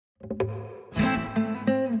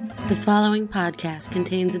The following podcast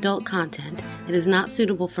contains adult content and is not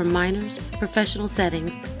suitable for minors, professional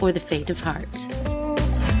settings, or the faint of heart.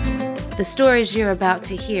 The stories you're about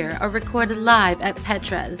to hear are recorded live at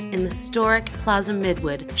Petra's in the historic Plaza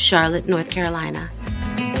Midwood, Charlotte, North Carolina.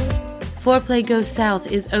 Foreplay Goes South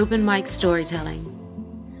is open mic storytelling.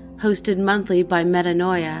 Hosted monthly by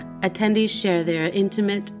Metanoia, attendees share their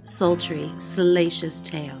intimate, sultry, salacious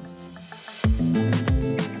tales.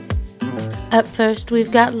 Up first,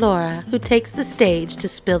 we've got Laura, who takes the stage to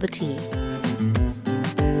spill the tea. This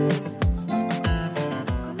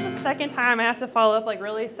is the second time I have to follow up like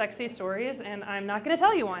really sexy stories, and I'm not going to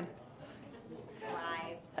tell you one.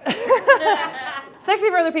 Lies. Sexy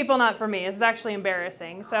for other people, not for me. It's actually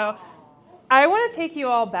embarrassing. So I want to take you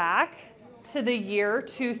all back to the year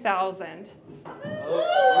 2000.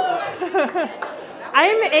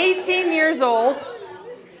 I'm 18 years old.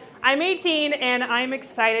 I'm 18 and I'm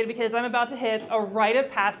excited because I'm about to hit a rite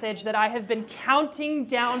of passage that I have been counting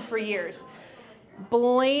down for years.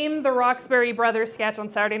 Blame the Roxbury Brothers sketch on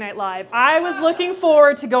Saturday Night Live. I was looking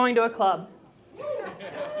forward to going to a club.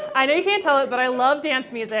 I know you can't tell it, but I love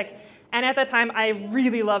dance music. And at that time, I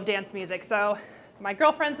really loved dance music. So my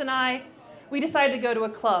girlfriends and I, we decided to go to a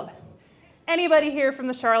club. Anybody here from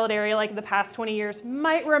the Charlotte area, like the past 20 years,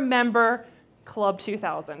 might remember Club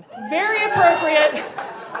 2000. Very appropriate.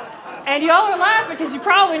 And y'all are laughing because you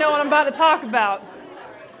probably know what I'm about to talk about.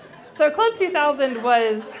 So Club 2000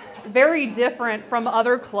 was very different from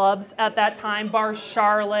other clubs at that time. Bar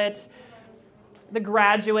Charlotte, The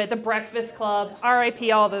Graduate, The Breakfast Club,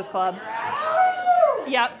 RIP all those clubs.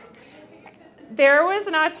 Yep. There was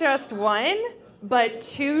not just one, but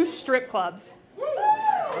two strip clubs.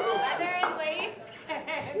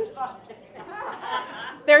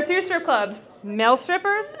 There are two strip clubs, male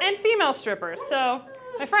strippers and female strippers. So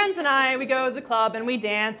my friends and I, we go to the club and we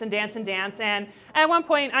dance and dance and dance. And at one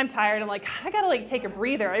point, I'm tired. I'm like, I gotta take a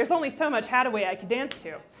breather. There's only so much Hadaway I could dance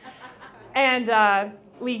to. And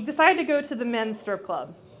we decided to go to the men's strip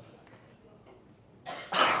club.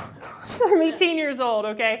 I'm 18 years old,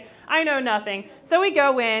 okay? I know nothing. So we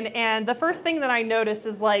go in, and the first thing that I notice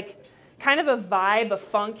is kind of a vibe of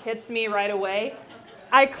funk hits me right away.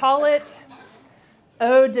 I call it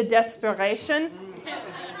Ode de Desperation.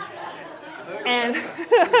 And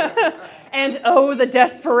oh, the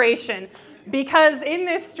desperation. Because in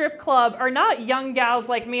this strip club are not young gals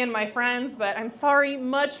like me and my friends, but I'm sorry,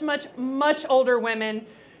 much, much, much older women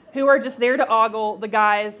who are just there to ogle the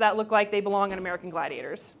guys that look like they belong in American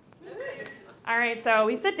Gladiators. All right, so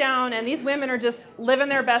we sit down, and these women are just living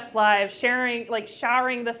their best lives, showering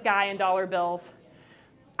this guy in dollar bills.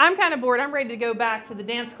 I'm kind of bored. I'm ready to go back to the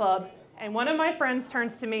dance club. And one of my friends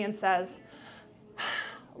turns to me and says,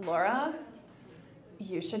 Laura,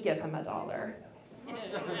 you should give him $1.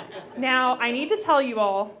 Now, I need to tell you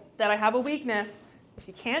all that I have a weakness. If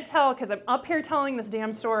you can't tell, because I'm up here telling this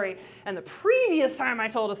damn story, and the previous time I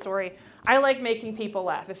told a story, I like making people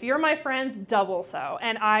laugh. If you're my friends, double so.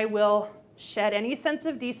 And I will shed any sense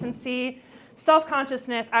of decency,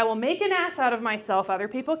 self-consciousness. I will make an ass out of myself, other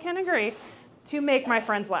people can agree, to make my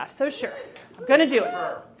friends laugh. So sure, I'm going to do it.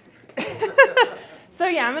 So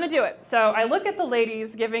yeah, I'm going to do it. So I look at the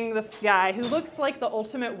ladies giving this guy who looks like the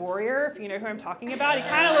ultimate warrior, if you know who I'm talking about. He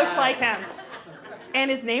kind of looks like him. And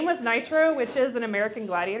his name was Nitro, which is an American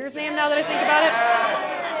Gladiator's name now that I think about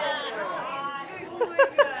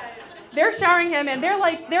it. They're showering him, and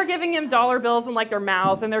they're giving him dollar bills in their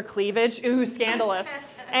mouths and their cleavage. Ooh, scandalous.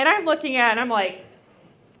 And I'm looking at it, and I'm like,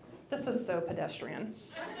 this is so pedestrian.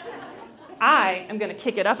 I am going to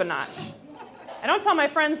kick it up a notch. I don't tell my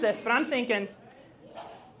friends this, but I'm thinking,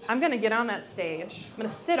 I'm going to get on that stage. I'm going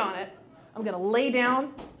to sit on it. I'm going to lay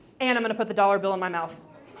down, and I'm going to put the dollar bill in my mouth.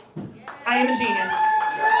 I am a genius.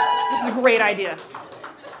 This is a great idea.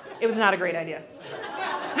 It was not a great idea.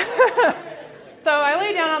 So I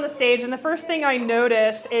lay down on the stage, and the first thing I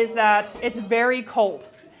notice is that it's very cold.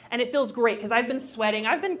 And it feels great, because I've been sweating.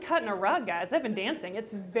 I've been cutting a rug, guys. I've been dancing.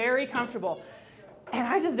 It's very comfortable. And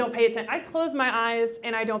I just don't pay attention. I close my eyes,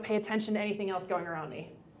 and I don't pay attention to anything else going around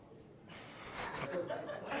me.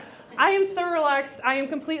 I am so relaxed. I am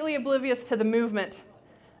completely oblivious to the movement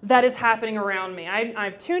that is happening around me.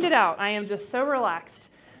 I've tuned it out. I am just so relaxed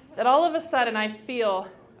that all of a sudden I feel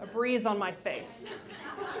a breeze on my face.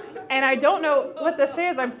 And I don't know what this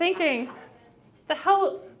is. I'm thinking, the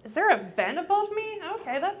hell, is there a vent above me?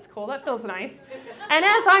 Okay, that's cool. That feels nice. And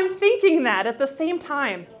as I'm thinking that, at the same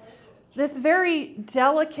time, this very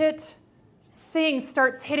delicate thing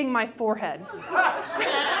starts hitting my forehead.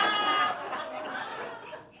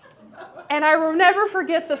 And I will never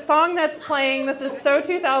forget the song that's playing. This is So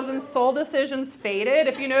 2000's Soul Decisions Faded.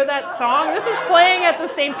 If you know that song, this is playing at the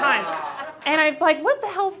same time. And I'm like, what the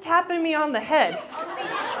hell's tapping me on the head?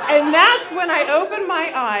 And that's when I open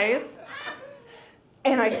my eyes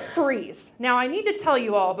and I freeze. Now, I need to tell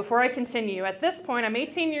you all before I continue, at this point, I'm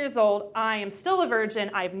 18 years old. I am still a virgin.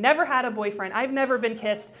 I've never had a boyfriend. I've never been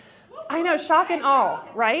kissed. I know, shock and awe,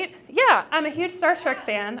 right? Yeah, I'm a huge Star Trek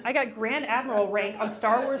fan. I got Grand Admiral rank on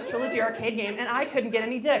Star Wars Trilogy arcade game, and I couldn't get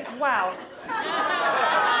any dick. Wow.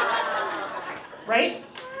 Right?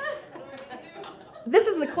 This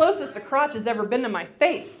is the closest a crotch has ever been to my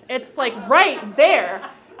face. It's like right there.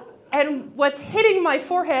 And what's hitting my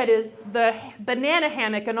forehead is the banana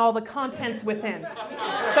hammock and all the contents within.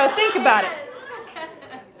 So think about it.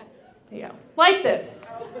 Yeah, like this.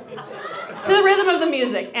 To the rhythm of the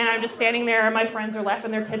music. And I'm just standing there and my friends are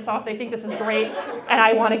laughing their tits off. They think this is great. And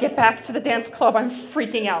I want to get back to the dance club. I'm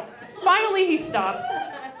freaking out. Finally, he stops.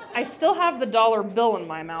 I still have the dollar bill in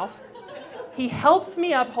my mouth. He helps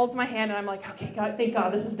me up, holds my hand, and I'm like, okay, God, thank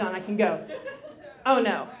God, this is done. I can go. Oh,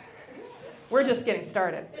 no. We're just getting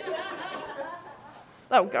started.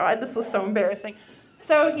 Oh, God, this was so embarrassing.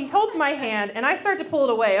 So he holds my hand, and I start to pull it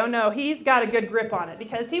away. Oh, no, he's got a good grip on it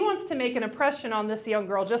because he wants to make an impression on this young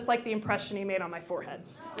girl just like the impression he made on my forehead.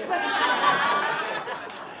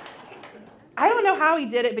 I don't know how he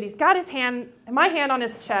did it, but he's got my hand on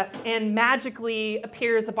his chest, and magically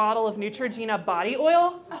appears a bottle of Neutrogena body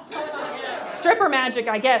oil. Stripper magic,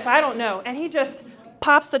 I guess. I don't know. And he just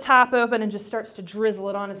pops the top open and just starts to drizzle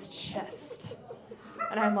it on his chest.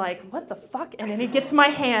 And I'm like, what the fuck? And then he gets my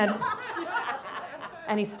hand,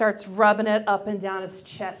 and he starts rubbing it up and down his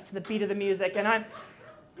chest to the beat of the music. And I'm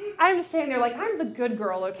just standing there like, I'm the good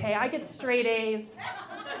girl, okay? I get straight A's.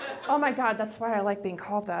 Oh my God, that's why I like being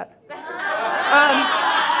called that.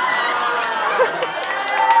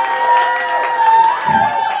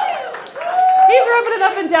 He's rubbing it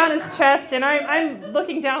up and down his chest, and I'm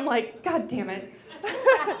looking down like, God damn it.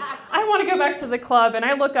 I want to go back to the club, and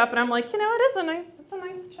I look up, and I'm like, it's a nice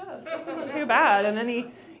chest. This isn't too bad. And then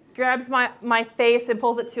he grabs my face and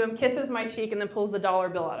pulls it to him, kisses my cheek, and then pulls the dollar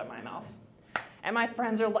bill out of my mouth. And my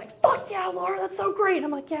friends are like, fuck yeah, Laura, that's so great. And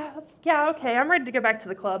I'm like, yeah, okay, I'm ready to go back to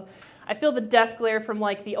the club. I feel the death glare from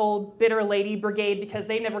like the old bitter lady brigade because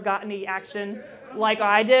they never got any action like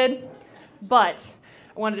I did. But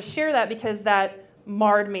I wanted to share that because that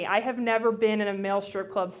marred me. I have never been in a male strip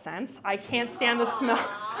club since. I can't stand the smell.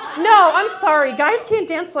 No, I'm sorry. Guys can't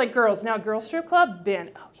dance like girls. Now, girl strip club, been.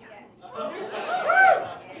 Oh, yeah.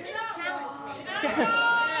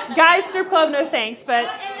 Guys strip club, no thanks. But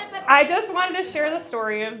I just wanted to share the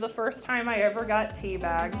story of the first time I ever got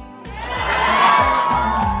teabagged.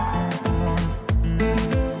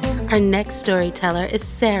 Our next storyteller is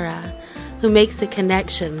Sarah, who makes a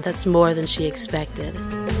connection that's more than she expected.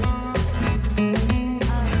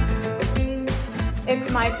 It's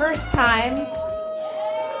my first time.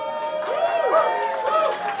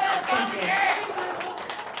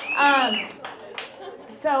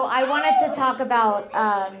 So I wanted to talk about,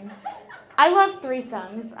 I love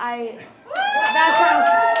threesomes.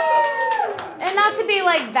 And not to be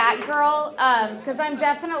like that girl, because I'm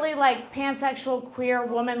definitely like pansexual, queer,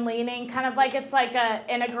 woman-leaning, kind of like it's like a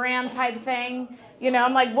Enneagram type thing.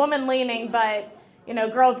 I'm like woman-leaning, but,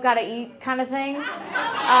 girls gotta eat kind of thing.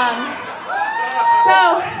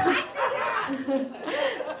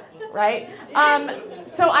 Right?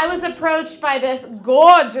 So I was approached by this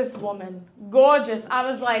gorgeous woman, gorgeous. I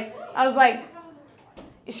was like,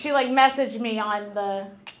 she like messaged me on the,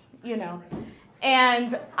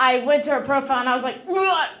 and I went to her profile and I was like,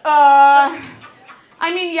 I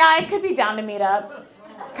could be down to meet up,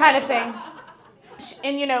 kind of thing.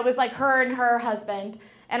 And, it was like her and her husband.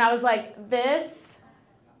 And I was like, this,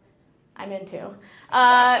 I'm into.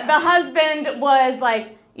 The husband was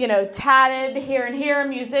like, tatted here and here,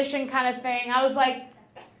 musician kind of thing. I was like,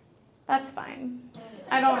 that's fine.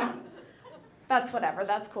 That's whatever,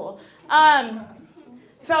 that's cool.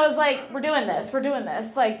 So I was like, we're doing this.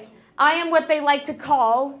 Like, I am what they like to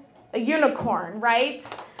call a unicorn, right?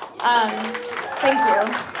 Thank you.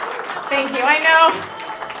 I know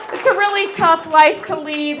it's a really tough life to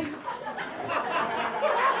lead.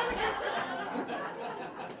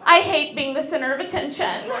 I hate being the center of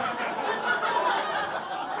attention.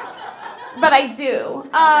 But I do.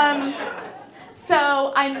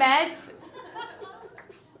 So I met,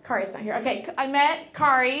 Kari's not here. Okay, I met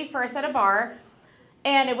Kari first at a bar,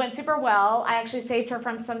 and it went super well. I actually saved her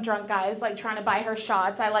from some drunk guys, like trying to buy her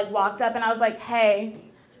shots. I like walked up and I was like, hey,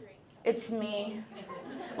 it's me.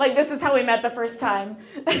 Like, this is how we met the first time.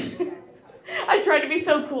 I tried to be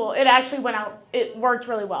so cool. It actually went out. It worked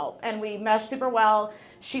really well, and we meshed super well.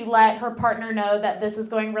 She let her partner know that this was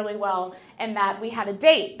going really well and that we had a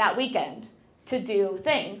date that weekend to do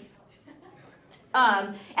things.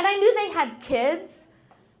 And I knew they had kids,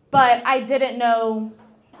 but I didn't know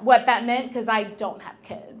what that meant because I don't have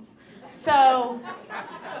kids. So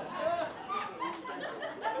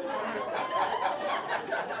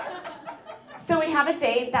we have a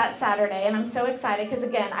date that Saturday, and I'm so excited because,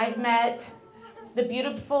 again, I've met the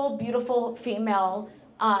beautiful, beautiful female.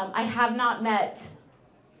 I have not met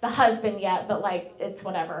the husband yet, but, like, it's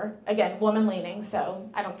whatever. Again, woman leaning, so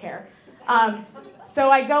I don't care. So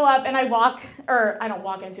I go up and I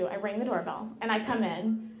ring the doorbell, and I come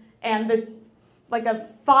in, and a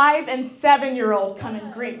 5 and 7 year old come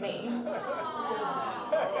and greet me.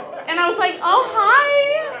 And I was like, oh, hi.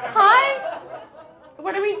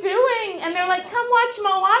 What are we doing? And they're like, come watch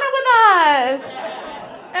Moana with us.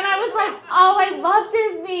 And I was like, oh, I love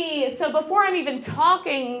Disney. So before I'm even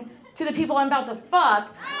talking to the people I'm about to fuck,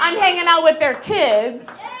 I'm hanging out with their kids.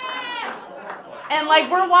 And, like,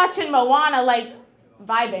 we're watching Moana, like,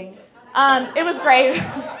 vibing. It was great.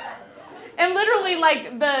 And literally,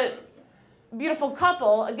 like, the beautiful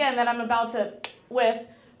couple, again, that I'm about to with,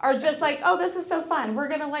 are just like, oh, this is so fun. We're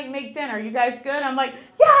going to, like, make dinner. You guys good? I'm like,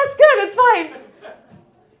 yeah, it's good. It's fine.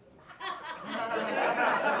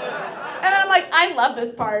 And I'm like, I love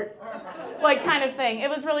this part. Like, kind of thing. It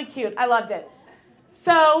was really cute. I loved it.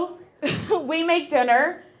 So we make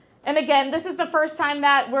dinner. And again, this is the first time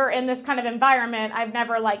that we're in this kind of environment. I've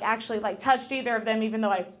never, like, actually, like, touched either of them, even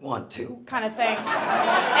though I want to, kind of thing.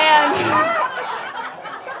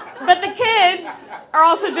 But the kids are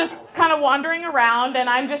also just kind of wandering around, and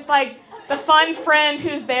I'm just, like, the fun friend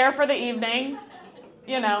who's there for the evening,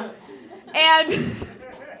 you know. And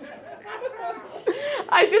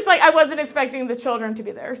I wasn't expecting the children to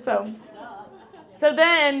be there. So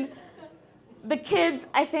then the kids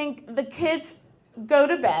go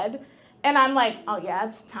to bed, and I'm like, oh yeah,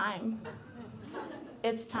 it's time.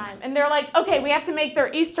 It's time. And they're like, okay, we have to make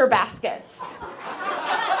their Easter baskets.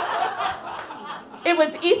 It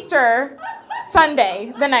was Easter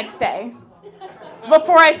Sunday the next day.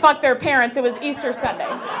 Before I fucked their parents, it was Easter Sunday.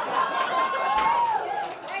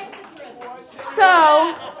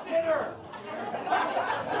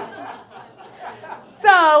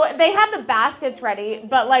 So they had the baskets ready,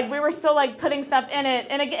 but, like, we were still, like, putting stuff in it.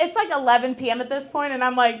 And it's like 11 p.m. at this point, and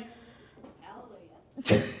I'm like,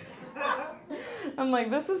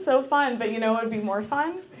 this is so fun, but you know what would be more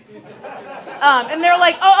fun? And they're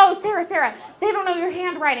like, oh, Sarah, they don't know your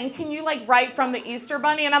handwriting. Can you, like, write from the Easter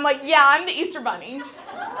Bunny? And I'm like, yeah, I'm the Easter Bunny.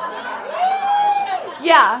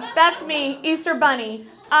 Yeah, that's me, Easter Bunny.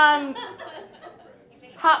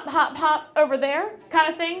 Hop over there, kind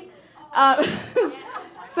of thing.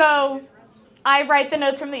 So I write the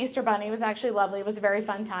notes from the Easter Bunny. It was actually lovely. It was a very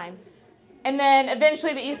fun time. And then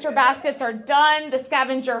eventually the Easter baskets are done. The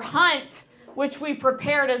scavenger hunt, which we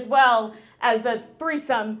prepared as well as a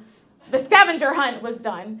threesome, the scavenger hunt was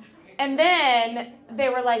done. And then they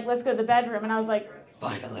were like, let's go to the bedroom. And I was like,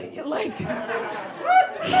 finally. Like,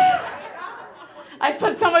 I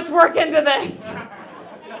put so much work into this.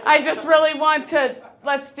 I just really want to,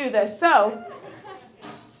 let's do this. So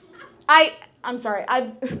I'm sorry,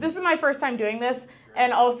 this is my first time doing this,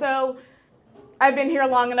 and also I've been here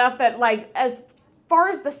long enough that, like, as far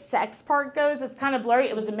as the sex part goes, it's kind of blurry.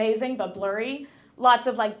 It was amazing, but blurry. Lots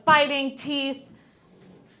of, like, biting, teeth,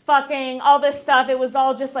 fucking, all this stuff. It was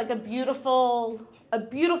all just, like, a beautiful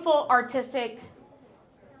artistic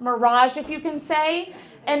mirage, if you can say.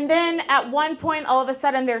 And then at one point, all of a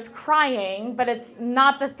sudden, there's crying, but it's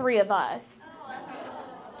not the three of us.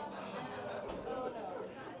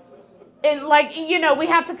 And, like, you know, we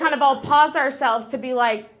have to kind of all pause ourselves to be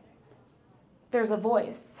like, there's a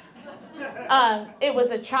voice. It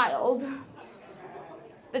was a child.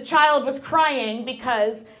 The child was crying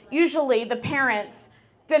because usually the parents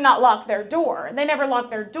did not lock their door. They never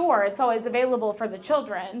lock their door. It's always available for the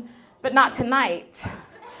children, but not tonight.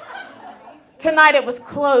 Tonight it was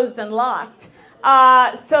closed and locked.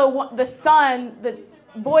 So the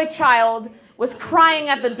boy child, was crying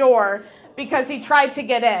at the door because he tried to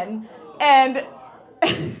get in. And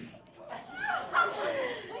and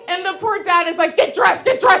the poor dad is like, get dressed,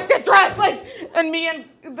 like, and me and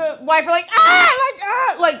the wife are like,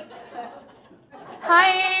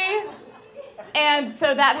 hi. And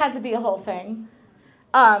so that had to be a whole thing.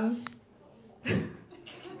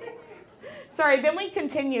 Sorry, then we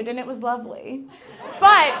continued and it was lovely.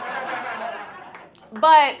 But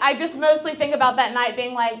I just mostly think about that night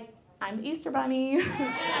being like, I'm the Easter Bunny.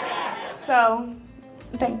 So,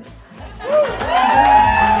 thanks.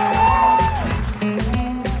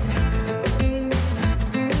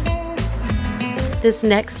 This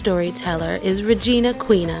next storyteller is Regina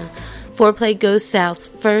Quina, Foreplay Goes South's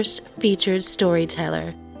first featured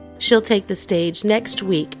storyteller. She'll take the stage next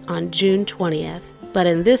week on June 20th, but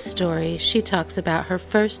in this story, she talks about her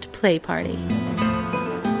first play party.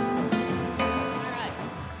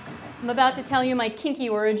 I'm about to tell you my kinky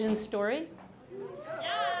origin story.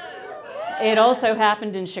 It also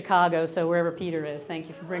happened in Chicago, so wherever Peter is, thank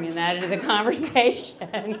you for bringing that into the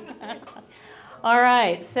conversation. All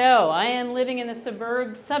right, so I am living in the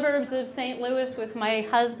suburbs of St. Louis with my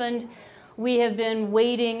husband. We have been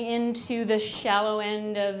wading into the shallow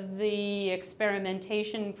end of the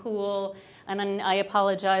experimentation pool, and I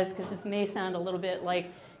apologize because this may sound a little bit like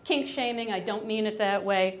kink shaming. I don't mean it that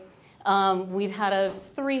way. We've had a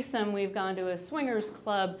threesome. We've gone to a swingers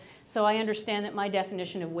club. So I understand that my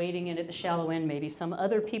definition of wading in at the shallow end may be some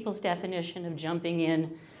other people's definition of jumping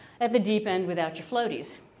in at the deep end without your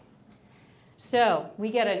floaties. So we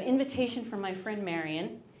get an invitation from my friend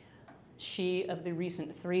Marion, she of the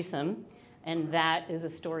recent threesome, and that is a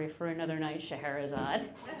story for another night, Scheherazade.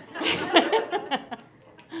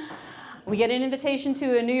 We get an invitation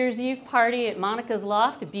to a New Year's Eve party at Monica's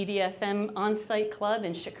Loft, a BDSM on-site club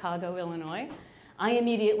in Chicago, Illinois. I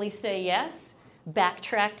immediately say yes,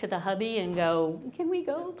 backtrack to the hubby and go, can we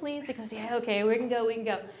go, please? He goes, yeah, okay, we can go.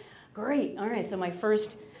 Great, all right, so my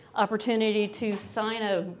first opportunity to sign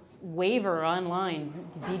a waiver online.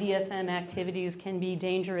 BDSM activities can be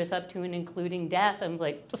dangerous up to and including death. I'm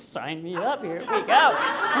like, just sign me up, here we go.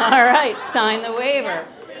 All right, sign the waiver.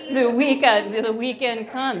 The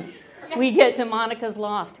weekend comes. We get to Monica's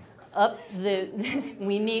Loft.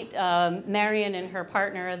 We meet Marion and her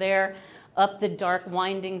partner are there, up the dark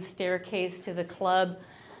winding staircase to the club,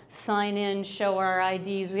 sign in, show our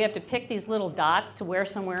IDs. We have to pick these little dots to wear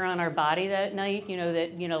somewhere on our body that night,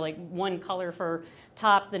 like one color for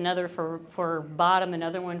top, another for bottom,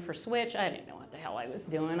 another one for switch. I didn't know what the hell I was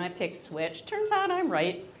doing. I picked switch. Turns out I'm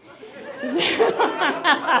right. We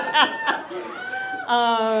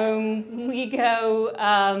go,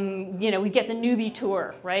 we get the newbie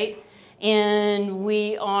tour, right? And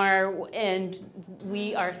we are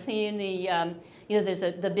seeing the, there's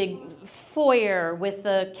the big foyer with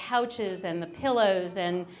the couches and the pillows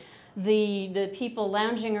and the people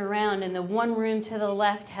lounging around. And the one room to the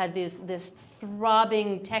left had this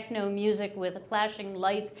throbbing techno music with flashing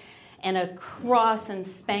lights and a cross and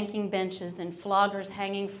spanking benches and floggers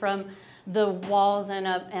hanging from the walls and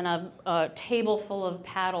a table full of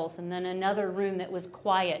paddles, and then another room that was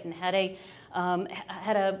quiet and had a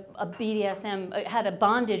BDSM, had a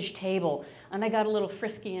bondage table. And I got a little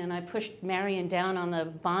frisky and I pushed Marion down on the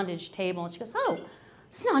bondage table and she goes, oh,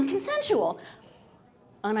 it's non-consensual.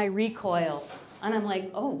 And I recoil and I'm like,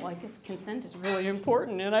 oh, I guess consent is really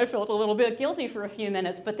important. And I felt a little bit guilty for a few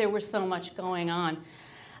minutes, but there was so much going on.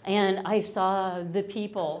 And I saw the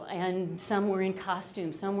people, and some were in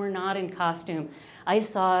costume, some were not in costume. I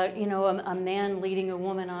saw, a man leading a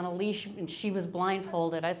woman on a leash, and she was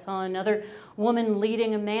blindfolded. I saw another woman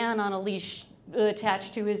leading a man on a leash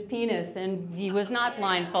attached to his penis, and he was not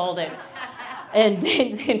blindfolded. And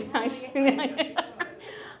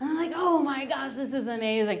I'm like, oh my gosh, this is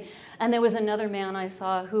amazing. And there was another man I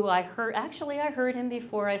saw who I heard him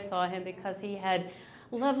before I saw him because he had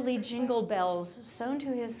lovely jingle bells sewn to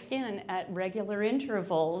his skin at regular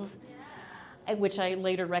intervals, which I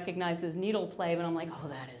later recognized as needle play, but I'm like, oh,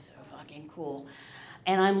 that is so fucking cool.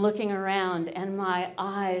 And I'm looking around and my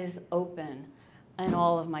eyes open and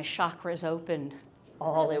all of my chakras opened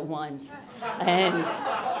all at once. And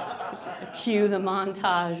cue the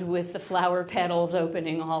montage with the flower petals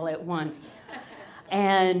opening all at once.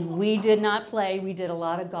 And we did not play, we did a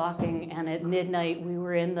lot of gawking, and at midnight we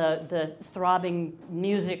were in the throbbing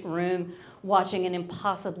music room watching an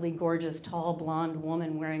impossibly gorgeous tall blonde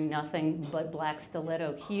woman wearing nothing but black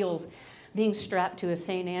stiletto heels being strapped to a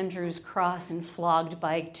St. Andrew's cross and flogged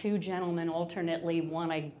by two gentlemen alternately.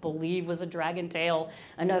 One I believe was a dragon tail,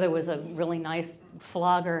 another was a really nice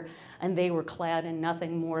flogger, and they were clad in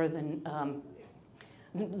nothing more than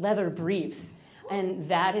leather briefs. And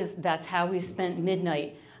that's how we spent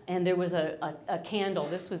midnight. And there was a candle.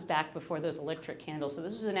 This was back before those electric candles. So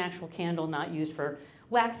this was an actual candle not used for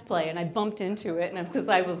wax play. And I bumped into it because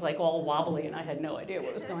I was like all wobbly and I had no idea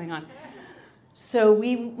what was going on. So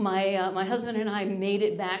my husband and I made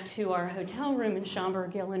it back to our hotel room in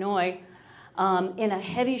Schaumburg, Illinois, in a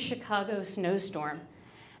heavy Chicago snowstorm.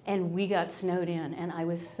 And we got snowed in, and I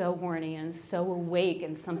was so horny and so awake,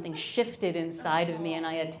 and something shifted inside of me, and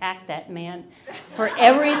I attacked that man for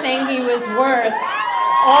everything he was worth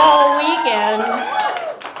all weekend.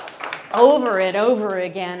 over and over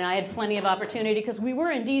again. I had plenty of opportunity because we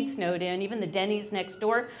were indeed snowed in. Even the Denny's next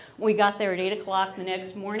door, we got there at 8 o'clock the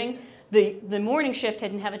next morning. The morning shift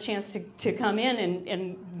didn't have a chance to come in,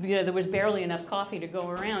 and there was barely enough coffee to go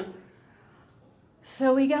around.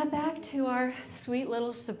 So we got back to our sweet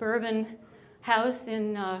little suburban house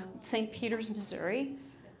in St. Peters, Missouri.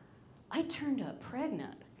 I turned up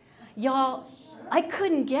pregnant. Y'all, I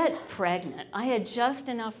couldn't get pregnant. I had just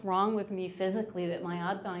enough wrong with me physically that my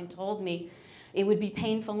OB-GYN told me it would be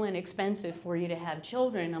painful and expensive for you to have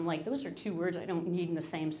children. I'm like, those are two words I don't need in the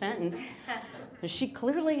same sentence. But she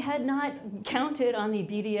clearly had not counted on the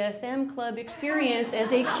BDSM club experience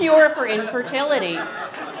as a cure for infertility.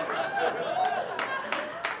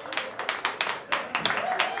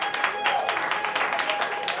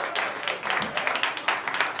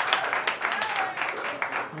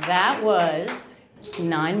 That was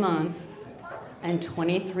 9 months and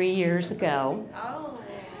 23 years ago.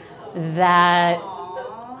 That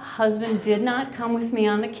husband did not come with me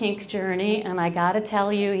on the kink journey, and I gotta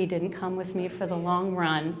tell you, he didn't come with me for the long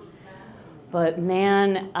run. But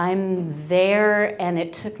man, I'm there, and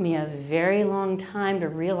it took me a very long time to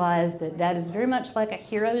realize that that is very much like a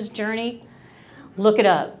hero's journey. Look it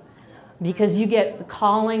up, because you get the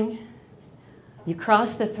calling, you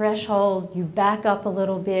cross the threshold, you back up a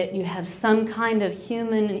little bit, you have some kind of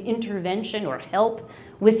human intervention or help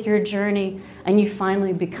with your journey, and you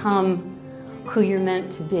finally become who you're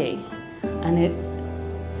meant to be. And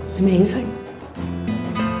it's amazing.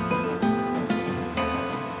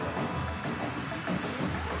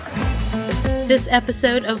 This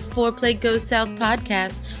episode of Foreplay Goes South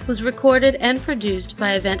podcast was recorded and produced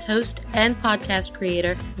by event host and podcast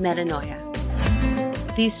creator Metanoia.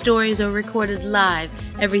 These stories are recorded live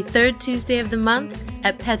every third Tuesday of the month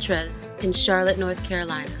at Petra's in Charlotte, North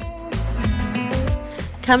Carolina.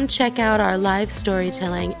 Come check out our live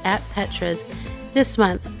storytelling at Petra's. This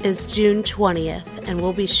month is June 20th, and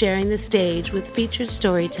we'll be sharing the stage with featured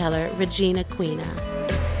storyteller Regina Quina.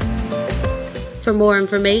 For more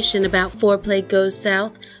information about Foreplay Goes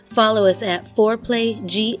South, follow us at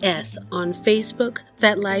ForePlayGS on Facebook,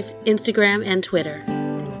 FetLife, Instagram, and Twitter.